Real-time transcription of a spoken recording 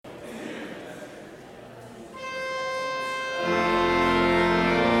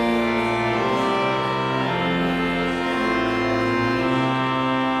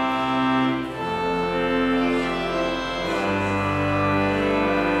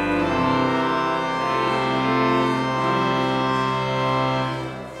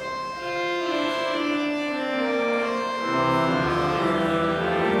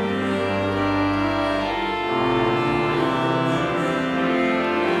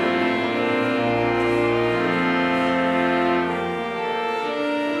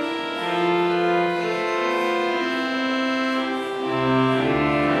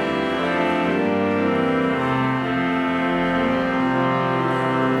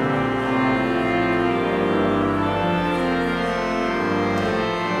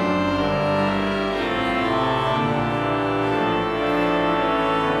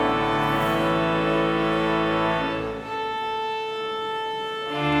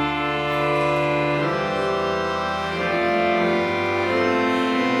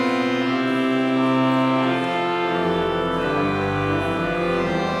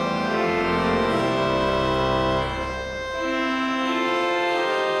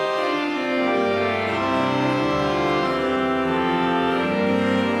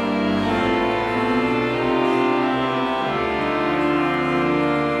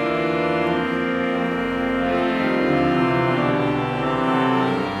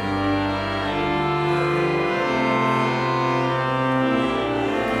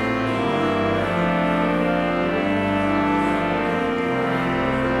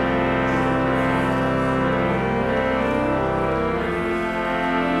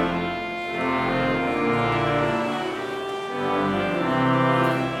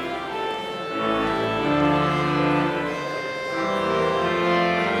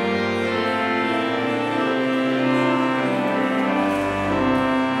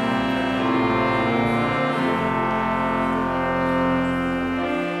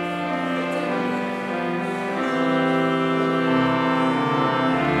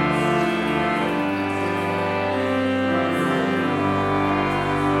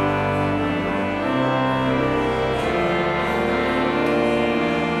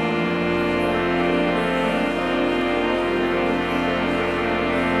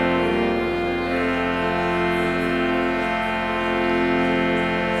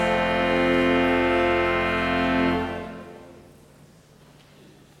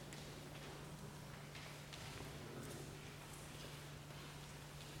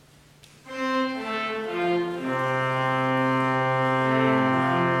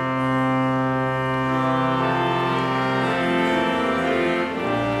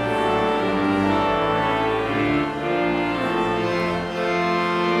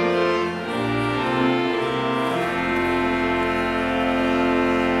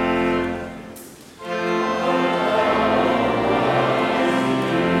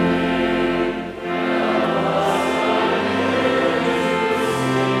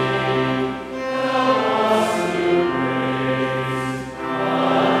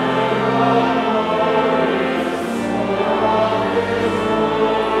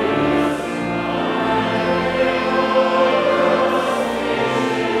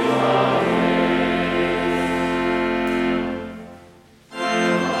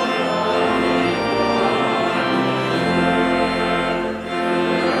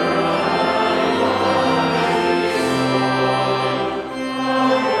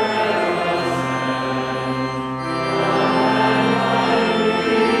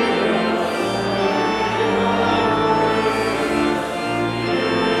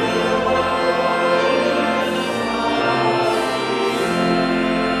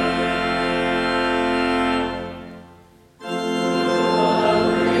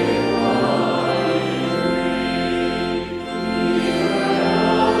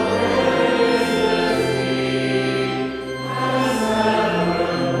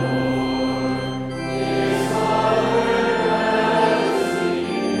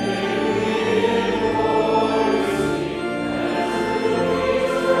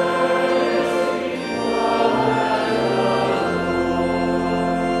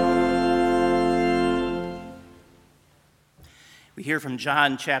from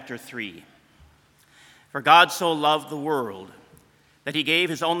John chapter 3. For God so loved the world that he gave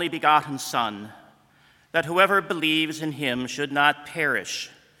his only begotten Son, that whoever believes in him should not perish,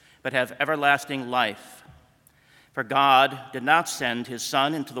 but have everlasting life. For God did not send his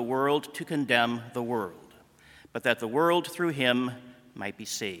Son into the world to condemn the world, but that the world through him might be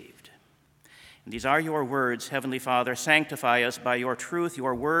saved. And these are your words, Heavenly Father. Sanctify us by your truth.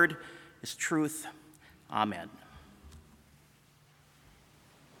 Your word is truth. Amen.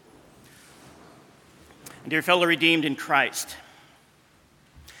 Dear fellow redeemed in Christ,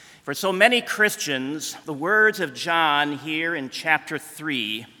 for so many Christians, the words of John here in chapter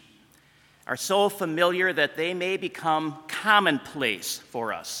 3 are so familiar that they may become commonplace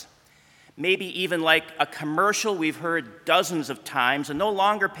for us, maybe even like a commercial we've heard dozens of times and no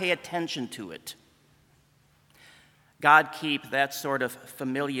longer pay attention to it. God keep that sort of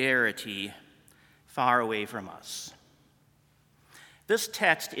familiarity far away from us. This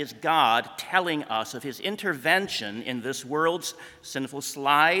text is God telling us of his intervention in this world's sinful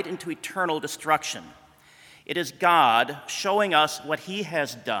slide into eternal destruction. It is God showing us what he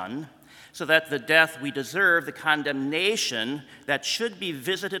has done so that the death we deserve, the condemnation that should be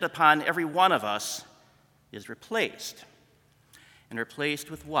visited upon every one of us, is replaced. And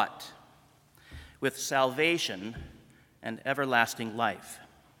replaced with what? With salvation and everlasting life.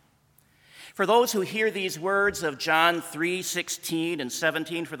 For those who hear these words of John 3:16 and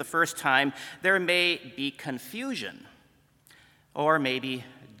 17 for the first time, there may be confusion or maybe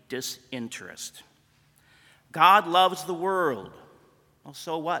disinterest. God loves the world. Well,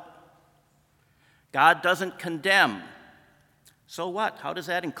 so what? God doesn't condemn. So what? How does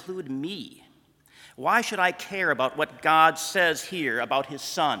that include me? Why should I care about what God says here about his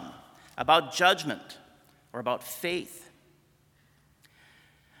Son, about judgment, or about faith?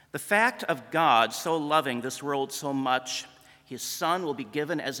 The fact of God so loving this world so much, his Son will be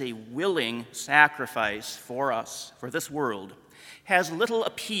given as a willing sacrifice for us, for this world, has little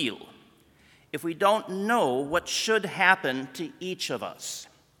appeal if we don't know what should happen to each of us.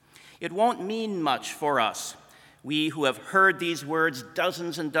 It won't mean much for us, we who have heard these words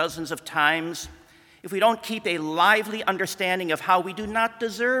dozens and dozens of times, if we don't keep a lively understanding of how we do not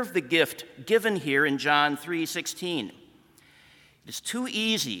deserve the gift given here in John 3:16. It is too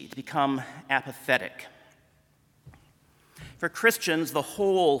easy to become apathetic. For Christians, the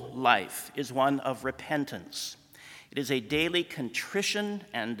whole life is one of repentance. It is a daily contrition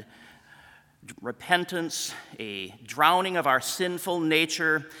and repentance, a drowning of our sinful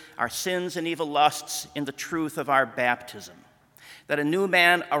nature, our sins and evil lusts in the truth of our baptism. That a new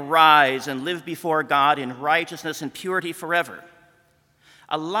man arise and live before God in righteousness and purity forever.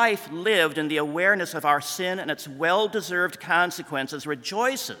 A life lived in the awareness of our sin and its well-deserved consequences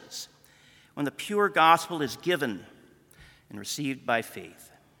rejoices when the pure gospel is given and received by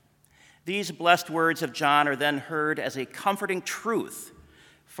faith. These blessed words of John are then heard as a comforting truth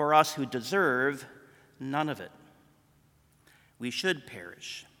for us who deserve none of it. We should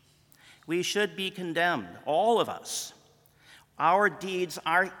perish. We should be condemned, all of us. Our deeds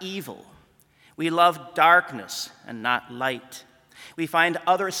are evil. We love darkness and not light. We find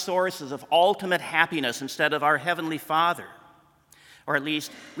other sources of ultimate happiness instead of our Heavenly Father. Or at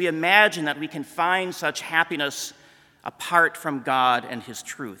least, we imagine that we can find such happiness apart from God and his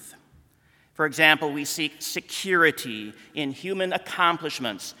truth. For example, we seek security in human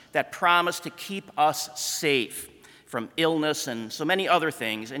accomplishments that promise to keep us safe from illness and so many other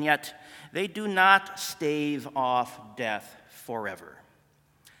things, and yet they do not stave off death forever.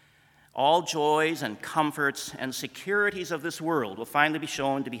 All joys and comforts and securities of this world will finally be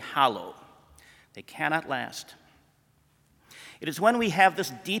shown to be hollow. They cannot last. It is when we have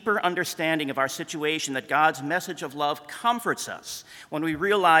this deeper understanding of our situation that God's message of love comforts us, when we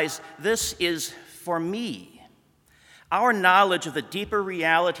realize this is for me. Our knowledge of the deeper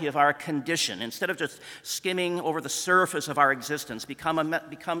reality of our condition, instead of just skimming over the surface of our existence,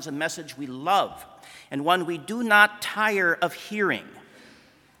 becomes a message we love and one we do not tire of hearing.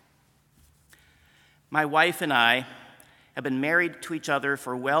 My wife and I have been married to each other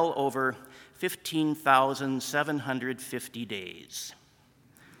for well over 15,750 days.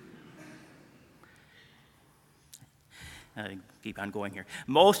 Keep on going here.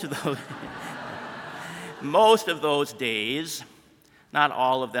 Most of those days, not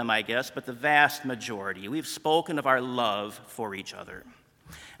all of them, I guess, but the vast majority, we've spoken of our love for each other.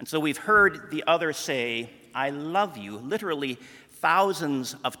 And so we've heard the other say, "I love you," literally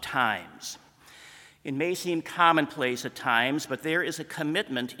thousands of times. It may seem commonplace at times, but there is a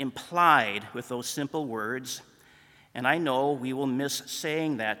commitment implied with those simple words, And I know we will miss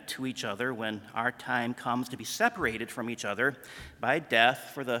saying that to each other when our time comes to be separated from each other by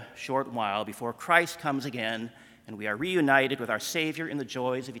death for the short while before Christ comes again and we are reunited with our Savior in the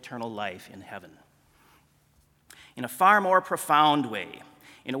joys of eternal life in heaven. In a far more profound way,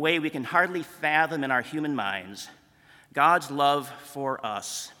 in a way we can hardly fathom in our human minds, God's love for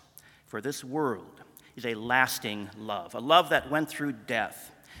us, for this world, is a lasting love, a love that went through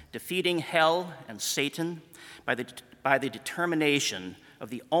death, defeating hell and Satan by the determination of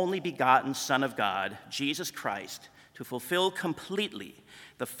the only begotten Son of God, Jesus Christ, to fulfill completely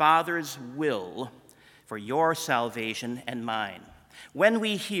the Father's will for your salvation and mine. When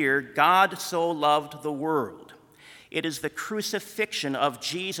we hear God so loved the world, it is the crucifixion of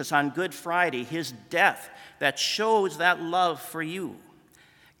Jesus on Good Friday, his death, that shows that love for you.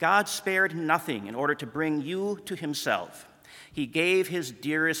 God spared nothing in order to bring you to himself. He gave his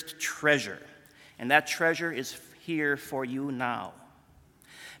dearest treasure, and that treasure is here for you now.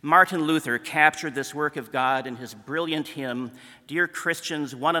 Martin Luther captured this work of God in his brilliant hymn, "Dear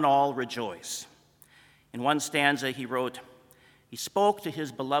Christians, one and all rejoice." In one stanza he wrote, "He spoke to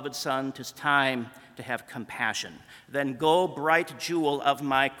his beloved Son, 'tis time to have compassion. Then go, bright jewel of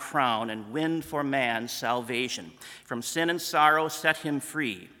my crown, and win for man salvation. From sin and sorrow set him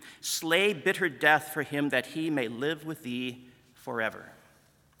free. Slay bitter death for him that he may live with thee forever."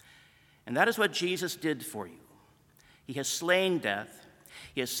 And that is what Jesus did for you. He has slain death.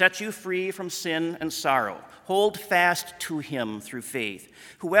 He has set you free from sin and sorrow. Hold fast to him through faith.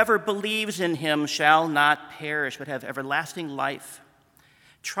 Whoever believes in him shall not perish, but have everlasting life.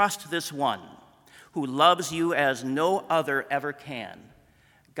 Trust this one who loves you as no other ever can.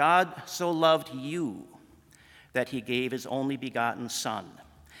 God so loved you that he gave his only begotten Son.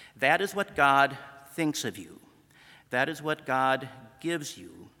 That is what God thinks of you. That is what God gives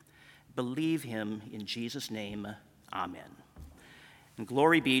you. Believe him in Jesus' name. Amen. And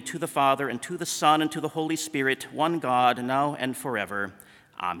glory be to the Father, and to the Son, and to the Holy Spirit, one God, now and forever.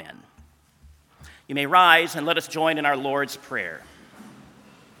 Amen. You may rise and let us join in our Lord's Prayer.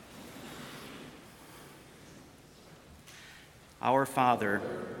 Our Father,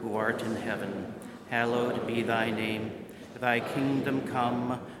 who art in heaven, hallowed be thy name. Thy kingdom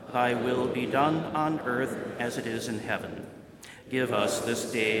come, thy will be done on earth as it is in heaven. Give us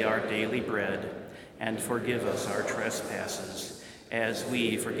this day our daily bread, and forgive us our trespasses, as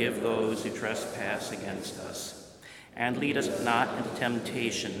we forgive those who trespass against us. And lead us not into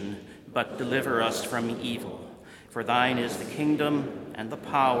temptation, but deliver us from evil. For thine is the kingdom, and the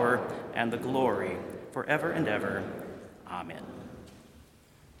power, and the glory, forever and ever. Amen.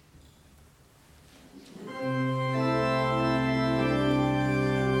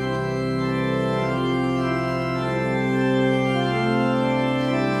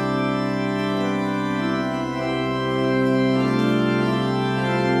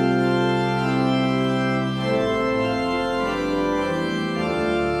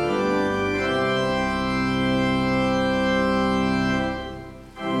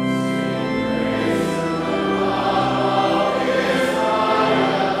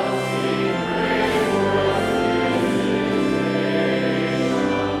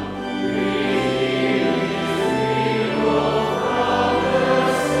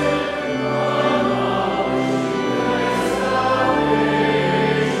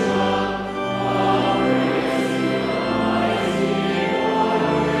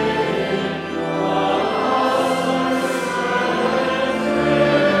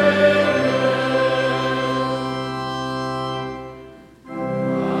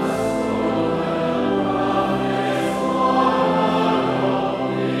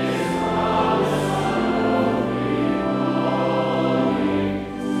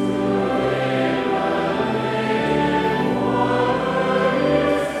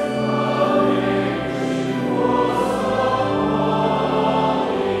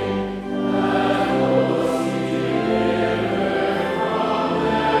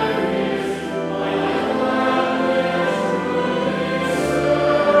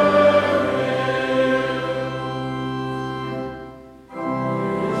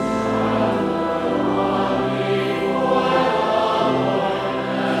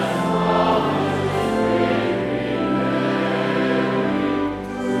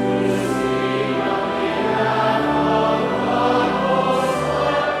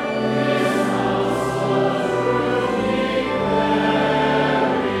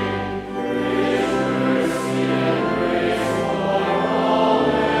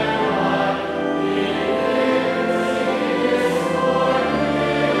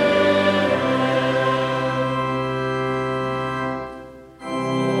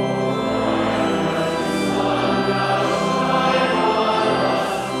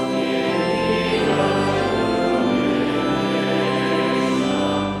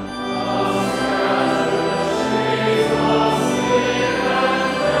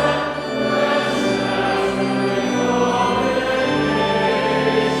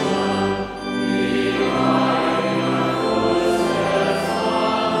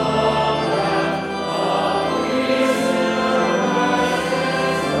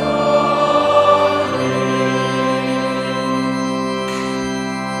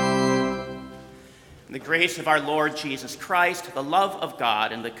 grace of our Lord Jesus Christ, the love of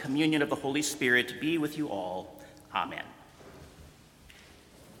God, and the communion of the Holy Spirit be with you all. Amen.